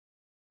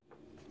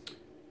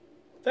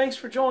Thanks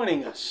for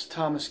joining us.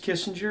 Thomas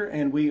Kissinger,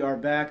 and we are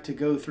back to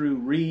go through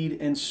Read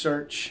and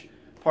Search,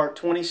 Part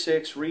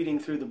 26, reading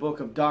through the book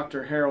of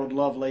Dr. Harold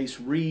Lovelace,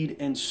 Read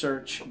and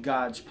Search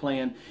God's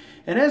Plan.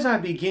 And as I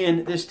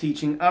begin this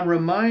teaching, I'm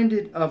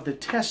reminded of the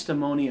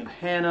testimony of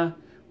Hannah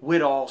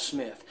Whitall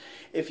Smith.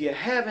 If you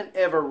haven't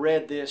ever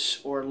read this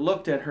or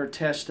looked at her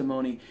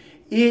testimony,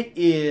 it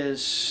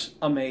is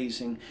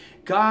amazing.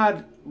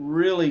 God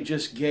really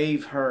just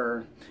gave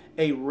her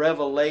a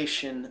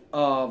revelation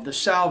of the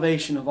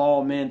salvation of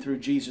all men through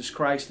Jesus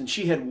Christ, and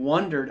she had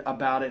wondered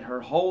about it her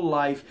whole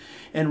life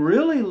and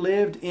really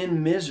lived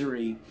in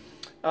misery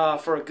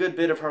for a good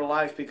bit of her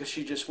life, because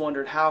she just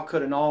wondered, how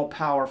could an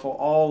all-powerful,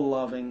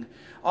 all-loving,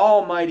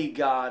 almighty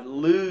God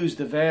lose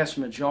the vast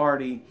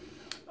majority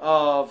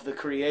of the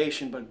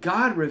creation? But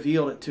God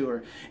revealed it to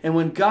her, and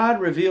when God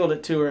revealed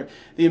it to her,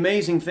 the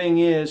amazing thing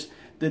is,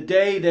 the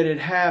day that it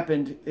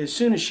happened, as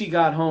soon as she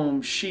got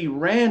home, she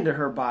ran to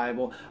her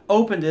Bible,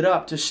 opened it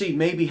up to see,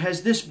 maybe,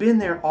 has this been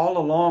there all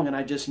along and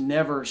I just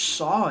never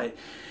saw it?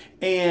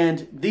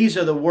 And these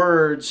are the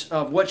words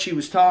of what she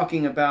was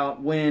talking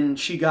about when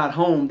she got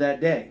home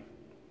that day.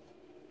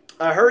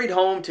 I hurried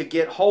home to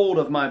get hold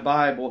of my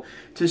Bible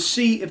to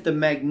see if the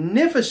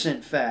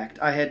magnificent fact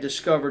I had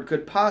discovered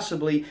could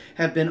possibly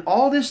have been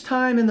all this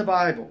time in the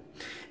Bible,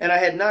 and I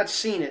had not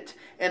seen it.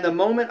 And the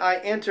moment I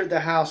entered the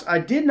house, I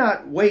did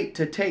not wait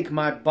to take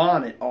my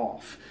bonnet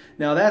off.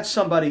 Now that's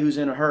somebody who's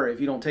in a hurry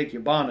if you don't take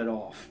your bonnet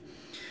off.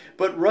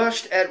 But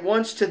rushed at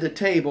once to the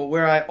table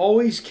where I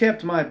always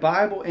kept my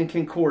Bible and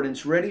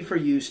concordance ready for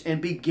use, and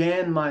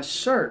began my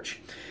search.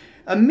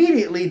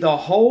 Immediately the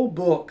whole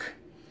book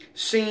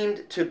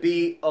seemed to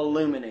be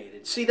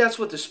illuminated. See, that's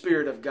what the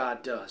Spirit of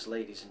God does,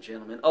 ladies and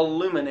gentlemen.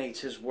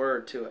 Illuminates His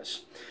Word to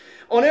us.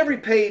 On every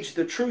page,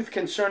 the truth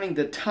concerning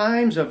the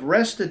times of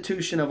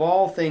restitution of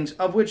all things,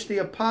 of which the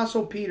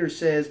Apostle Peter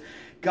says,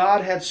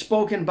 God hath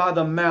spoken by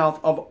the mouth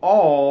of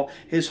all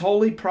His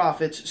holy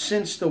prophets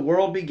since the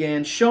world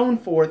began, shone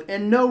forth,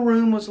 and no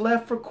room was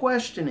left for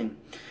questioning.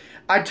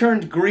 I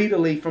turned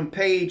greedily from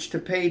page to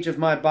page of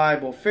my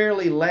Bible,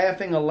 fairly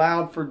laughing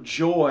aloud for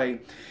joy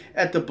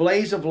at the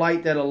blaze of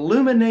light that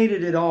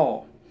illuminated it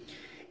all.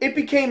 It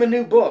became a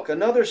new book.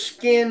 Another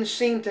skin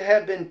seemed to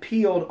have been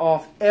peeled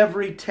off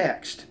every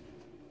text,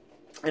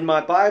 and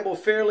my Bible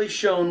fairly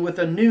shone with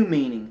a new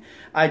meaning.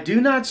 I do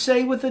not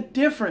say with a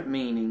different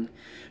meaning,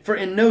 for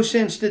in no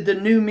sense did the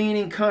new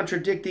meaning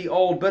contradict the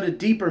old, but a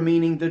deeper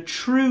meaning, the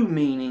true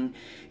meaning,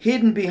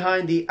 hidden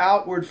behind the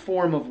outward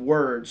form of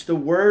words. The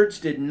words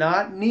did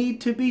not need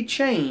to be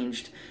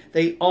changed.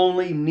 They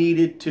only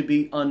needed to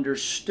be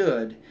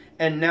understood.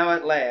 And now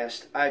at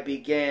last I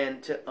began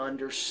to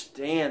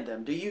understand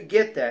them. Do you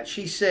get that?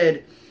 She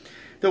said,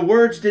 the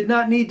words did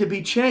not need to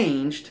be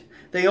changed.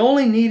 They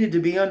only needed to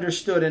be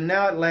understood, and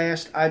now at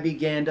last I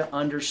began to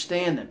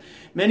understand them.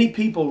 Many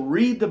people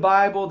read the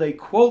Bible, they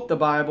quote the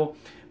Bible,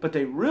 but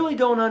they really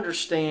don't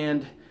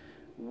understand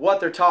what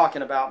they're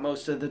talking about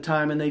most of the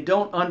time, and they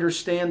don't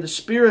understand the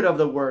spirit of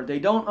the Word. They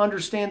don't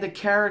understand the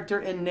character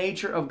and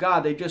nature of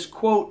God. They just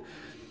quote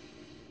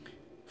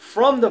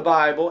from the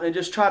Bible and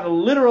just try to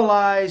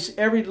literalize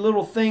every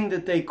little thing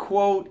that they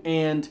quote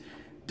and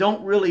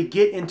don't really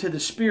get into the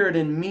spirit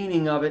and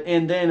meaning of it.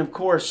 And then, of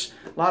course,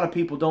 a lot of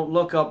people don't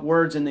look up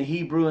words in the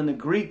Hebrew and the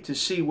Greek to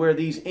see where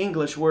these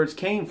English words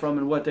came from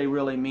and what they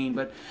really mean.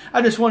 But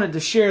I just wanted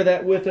to share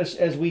that with us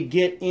as we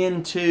get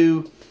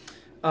into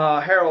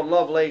Harold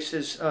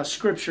Lovelace's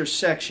scripture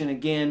section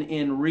again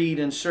in Read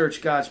and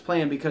Search God's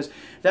Plan, because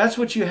that's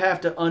what you have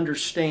to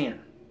understand.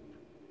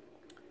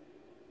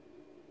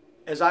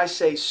 As I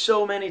say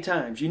so many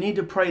times, you need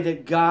to pray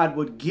that God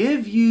would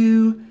give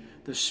you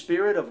the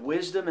spirit of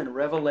wisdom and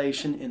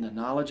revelation in the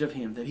knowledge of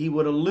Him, that He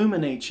would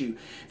illuminate you,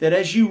 that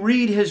as you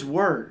read His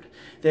Word,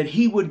 that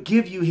He would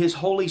give you His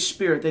Holy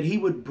Spirit, that He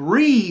would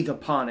breathe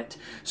upon it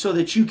so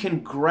that you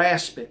can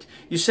grasp it.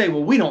 You say,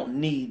 well, we don't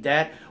need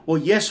that.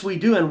 Well, yes, we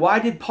do. And why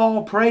did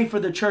Paul pray for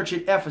the church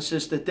at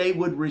Ephesus? That they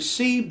would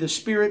receive the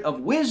spirit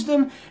of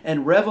wisdom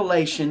and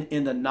revelation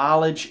in the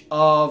knowledge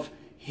of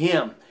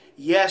Him.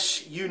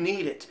 Yes, you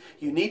need it.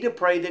 You need to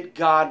pray that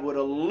God would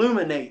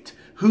illuminate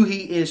who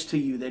He is to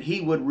you, that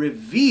He would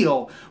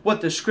reveal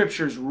what the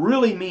Scriptures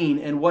really mean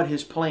and what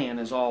His plan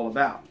is all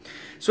about.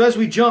 So as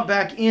we jump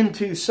back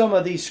into some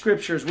of these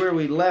Scriptures where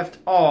we left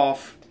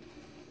off,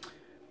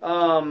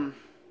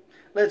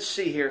 let's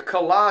see here,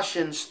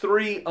 Colossians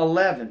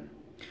 3:11,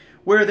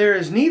 where there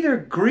is neither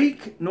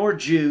Greek nor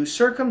Jew,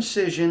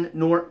 circumcision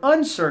nor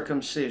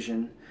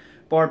uncircumcision,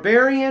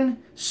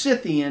 barbarian,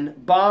 Scythian,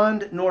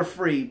 bond nor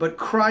free, but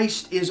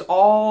Christ is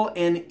all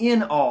and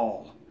in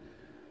all.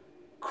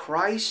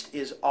 Christ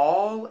is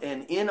all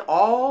and in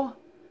all.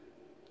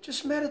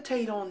 Just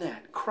meditate on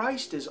that.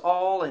 Christ is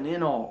all and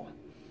in all.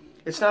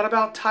 It's not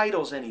about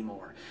titles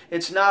anymore.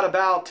 It's not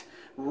about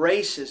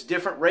races,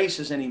 different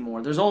races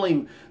anymore. There's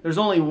only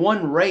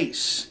one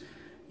race,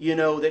 you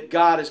know, that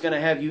God is going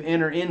to have you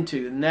enter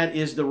into, and that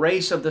is the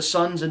race of the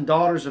sons and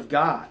daughters of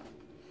God.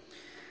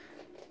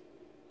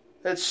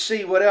 Let's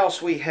see what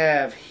else we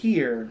have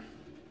here.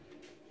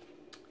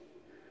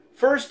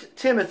 1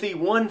 Timothy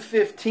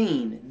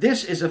 1:15.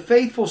 This is a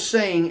faithful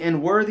saying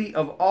and worthy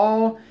of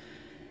all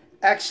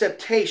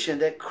acceptation,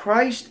 that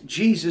Christ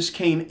Jesus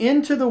came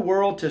into the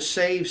world to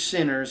save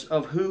sinners,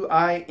 of who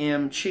I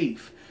am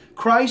chief.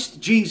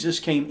 Christ Jesus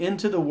came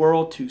into the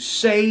world to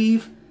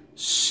save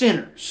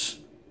sinners.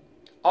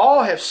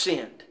 All have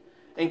sinned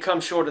and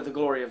come short of the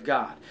glory of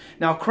God.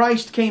 Now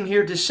Christ came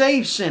here to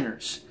save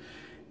sinners.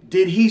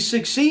 Did He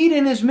succeed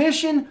in His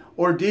mission,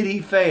 or did He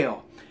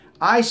fail?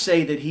 I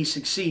say that He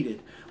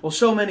succeeded. Well,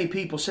 so many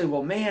people say,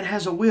 well, man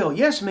has a will.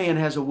 Yes, man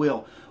has a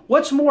will.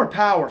 What's more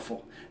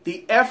powerful?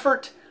 The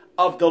effort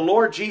of the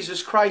Lord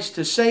Jesus Christ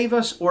to save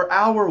us, or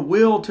our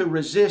will to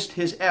resist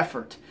His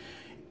effort?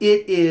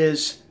 It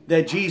is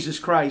that Jesus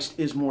Christ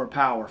is more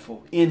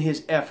powerful in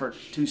His effort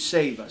to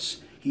save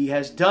us. He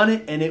has done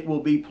it, and it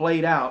will be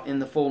played out in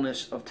the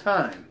fullness of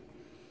time.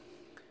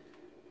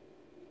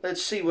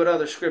 Let's see what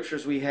other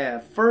scriptures we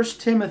have.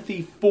 1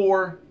 Timothy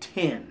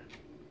 4:10.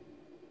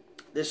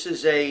 This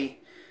is a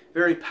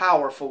very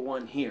powerful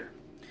one here.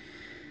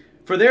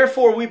 For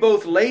therefore we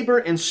both labor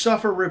and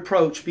suffer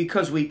reproach,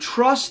 because we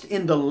trust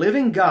in the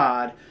living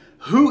God,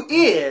 who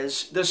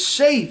is the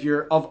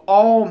Savior of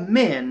all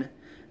men,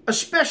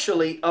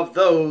 especially of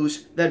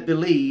those that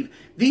believe.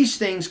 These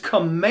things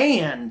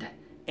command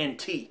and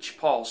teach,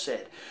 Paul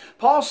said.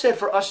 Paul said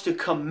for us to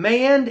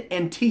command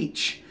and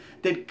teach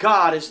that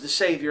God is the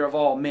Savior of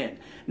all men.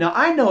 Now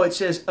I know it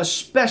says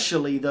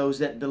especially those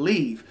that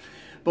believe,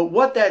 but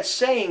what that's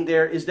saying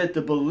there is that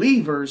the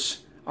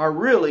believers are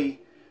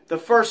really the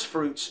first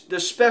fruits, the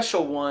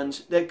special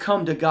ones that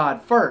come to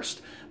God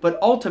first. But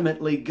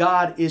ultimately,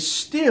 God is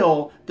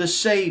still the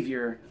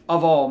Savior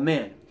of all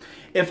men.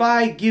 If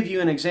I give you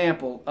an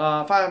example,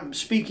 if I'm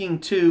speaking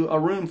to a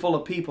room full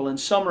of people, and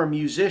some are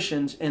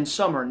musicians and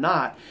some are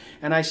not,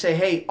 and I say,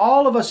 hey,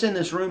 all of us in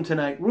this room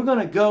tonight, we're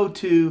going to go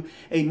to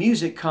a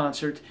music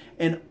concert,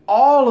 and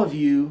all of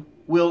you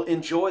will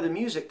enjoy the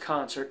music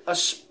concert,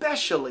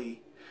 especially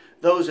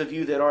those of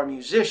you that are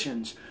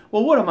musicians.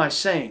 Well, what am I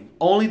saying?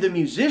 Only the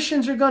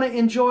musicians are going to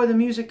enjoy the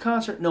music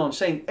concert? No, I'm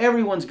saying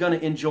everyone's going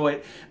to enjoy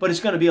it, but it's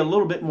going to be a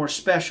little bit more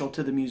special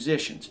to the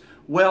musicians.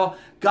 Well,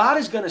 God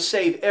is going to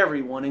save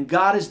everyone, and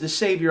God is the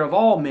Savior of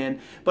all men,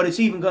 but it's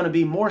even going to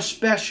be more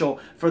special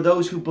for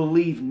those who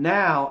believe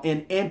now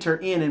and enter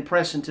in and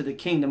press into the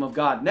kingdom of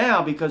God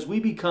now, because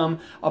we become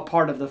a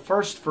part of the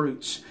first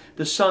fruits,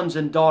 the sons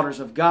and daughters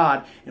of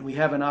God, and we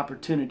have an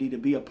opportunity to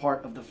be a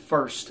part of the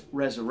first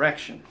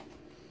resurrection.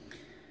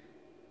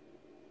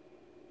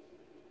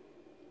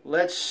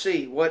 Let's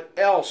see what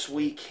else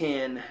we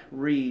can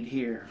read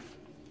here.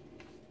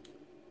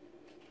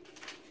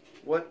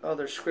 What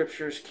other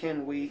scriptures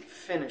can we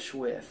finish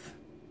with?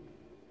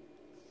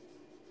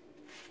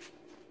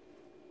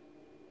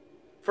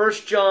 1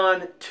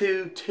 John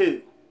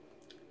 2:2.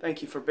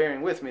 Thank you for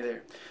bearing with me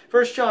there.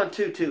 1 John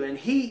 2:2. And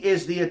He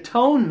is the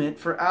atonement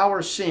for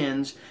our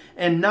sins,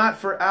 and not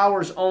for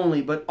ours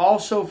only, but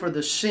also for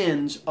the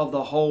sins of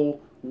the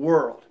whole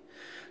world.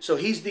 So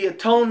He's the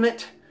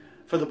atonement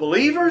for the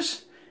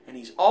believers, and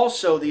He's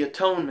also the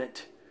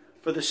atonement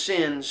for the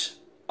sins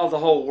of the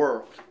whole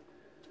world.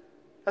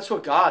 That's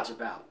what God's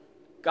about.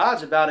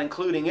 God's about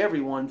including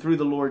everyone through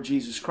the Lord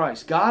Jesus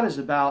Christ. God is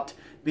about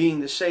being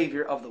the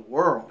Savior of the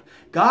world.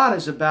 God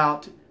is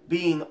about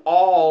being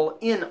all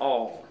in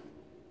all.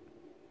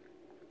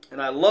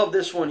 And I love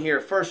this one here,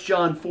 1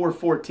 John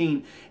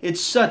 4:14. It's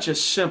such a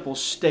simple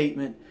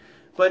statement,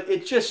 but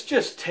it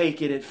just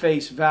take it at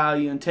face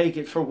value and take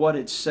it for what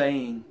it's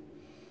saying.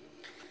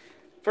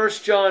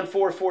 1 John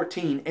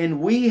 4:14.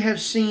 And we have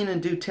seen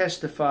and do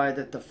testify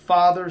that the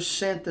Father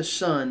sent the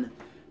Son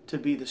to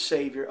be the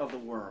Savior of the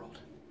world.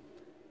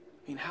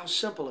 I mean, how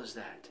simple is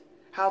that?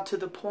 How to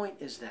the point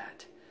is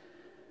that?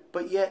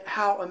 But yet,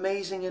 how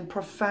amazing and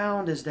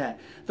profound is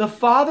that? The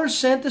Father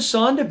sent the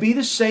Son to be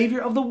the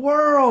Savior of the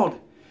world.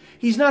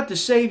 He's not the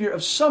Savior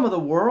of some of the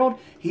world.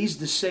 He's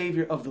the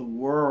Savior of the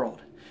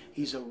world.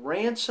 He's a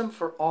ransom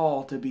for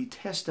all to be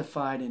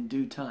testified in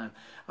due time.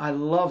 I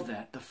love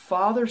that. The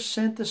Father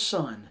sent the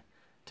Son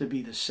to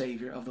be the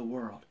Savior of the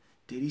world.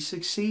 Did He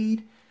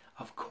succeed?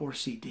 Of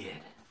course He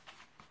did.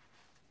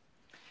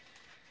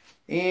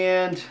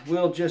 And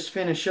we'll just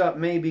finish up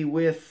maybe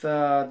with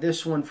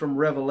this one from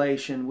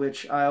Revelation,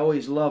 which I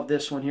always love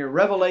this one here.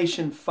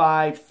 Revelation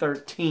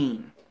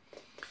 5:13.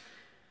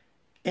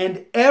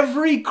 And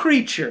every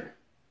creature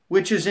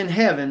which is in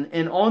heaven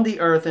and on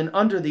the earth and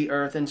under the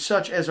earth, and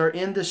such as are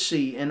in the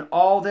sea, and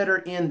all that are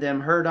in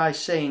them, heard I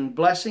saying,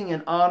 blessing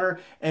and honor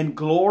and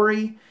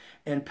glory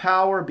and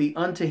power be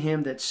unto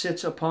Him that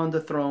sits upon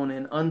the throne,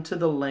 and unto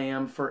the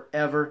Lamb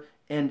forever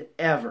and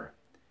ever.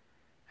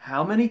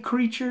 How many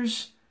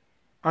creatures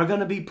are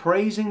going to be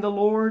praising the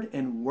Lord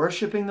and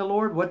worshiping the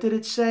Lord? What did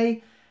it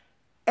say?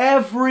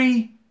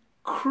 Every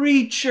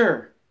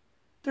creature.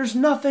 There's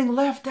nothing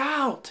left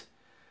out.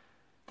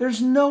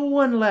 There's no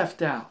one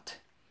left out.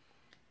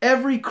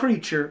 Every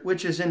creature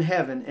which is in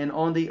heaven and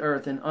on the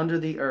earth and under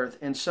the earth,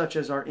 and such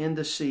as are in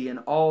the sea, and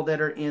all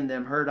that are in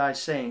them, heard I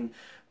saying,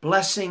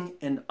 blessing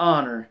and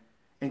honor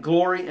and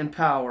glory and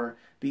power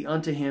be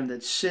unto him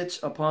that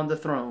sits upon the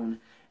throne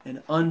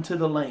and unto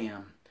the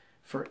Lamb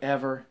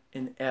forever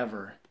and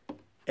ever.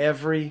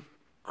 Every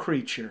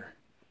creature,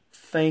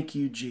 thank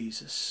you,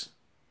 Jesus.